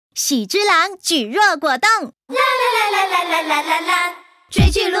喜之郎举若果冻，啦啦啦啦啦啦啦啦！追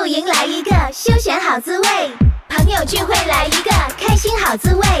剧露营来一个休闲好滋味，朋友聚会来一个开心好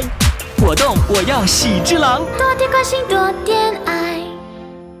滋味。果冻我要喜之郎，多点关心，多点爱。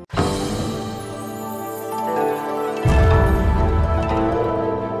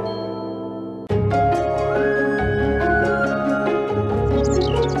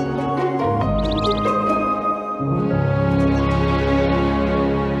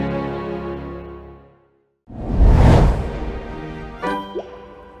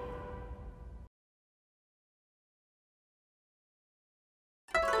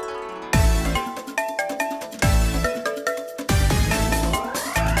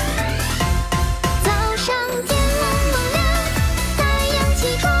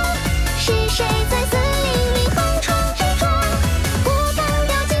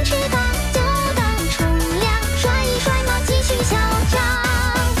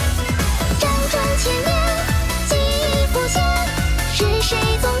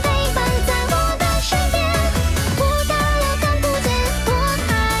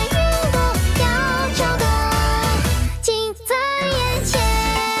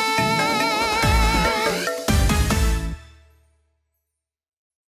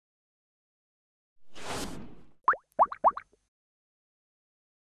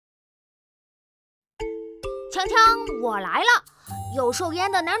强强，我来了！有寿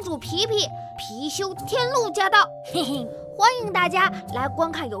烟的男主皮皮貔貅天路驾到，嘿嘿，欢迎大家来观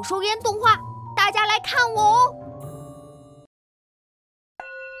看有寿烟动画，大家来看我哦！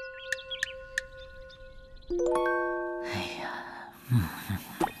哎呀，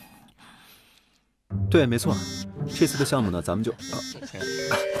对，没错，这次的项目呢，咱们就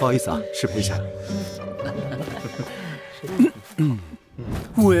不好意思啊，失陪一下。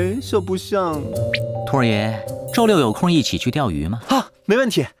喂，小不像。兔儿爷，周六有空一起去钓鱼吗？啊，没问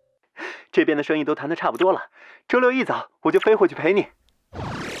题。这边的生意都谈得差不多了，周六一早我就飞回去陪你。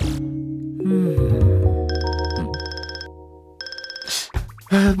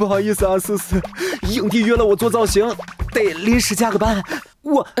不好意思啊，思思，影帝约了我做造型，得临时加个班。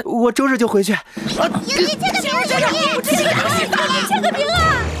我周日就回去。影帝签个名，影帝签个名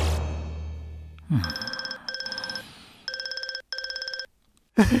啊！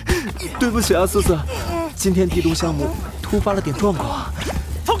对不起啊，思思，今天地洞项目突发了点状况。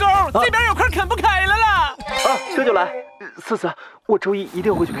兔狗，这边有块啃不开了啦！啊，这就来。思思，我周一一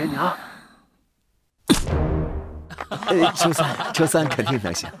定回去陪你啊。周三肯定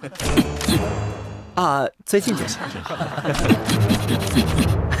能行。啊，最近就行。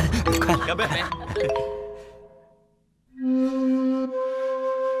快来，干杯！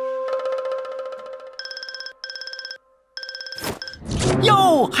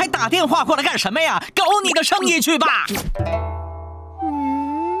哟，还打电话过来干什么呀？搞你的生意去吧！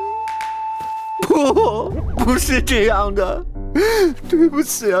不是这样的，对不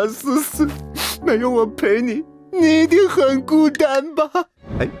起啊，思思，没有我陪你，你一定很孤单吧？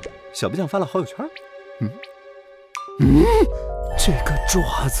哎，小不酱发了好友圈，这个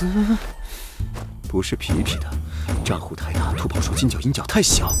爪子不是皮皮的，账户太大，兔宝说金角银角太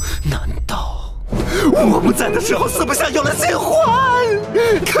小，难道？我不在的时候，四不像有了新欢，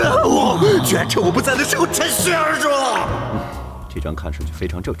可恶！居然趁我不在的时候趁虚而入。这张看上去非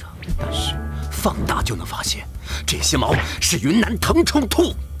常正常，但是放大就能发现，这些毛是云南腾冲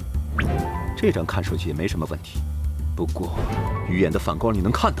兔。这张看上去也没什么问题，不过鱼眼的反光你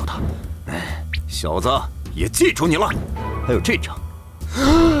能看到它。哎，小子，也记住你了。还有这张，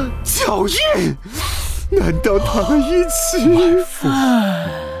脚印，难道他们一起？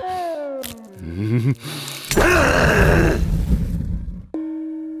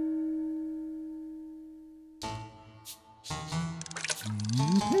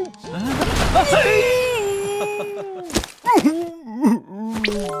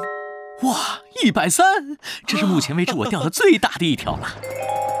哇，130，这是目前为止我钓的最大的一条了。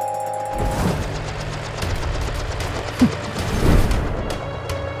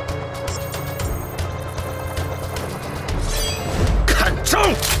看招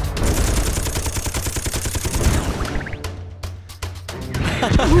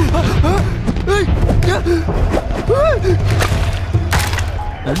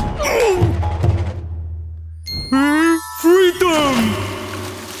！Freedom！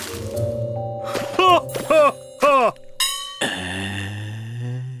 哈哈哈！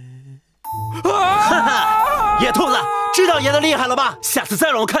哈哈！野兔子，知道爷的厉害了吧？下次再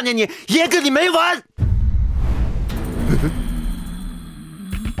让我看见你，爷跟你没完！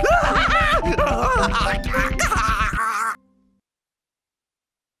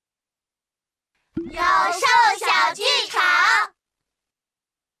有兽小剧场。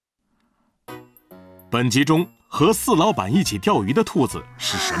本集中和四老板一起钓鱼的兔子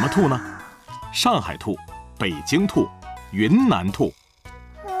是什么兔呢？上海兔、北京兔、云南兔。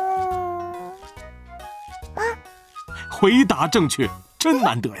回答正确，真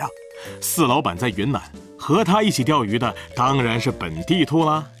难得呀！四老板在云南，和他一起钓鱼的当然是本地兔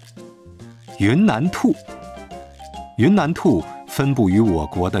啦。云南兔，云南兔分布于我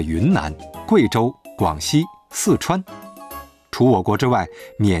国的云南、贵州、广西、四川。除我国之外，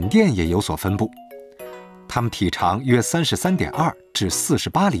缅甸也有所分布。它们体长约33.2至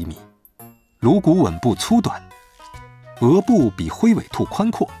48厘米，颅骨吻部粗短，额部比灰尾兔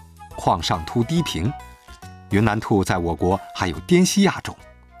宽阔，眶上凸低平。云南兔在我国还有滇西亚种、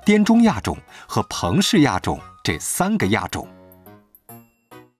滇中亚种和彭氏亚种这3个亚种。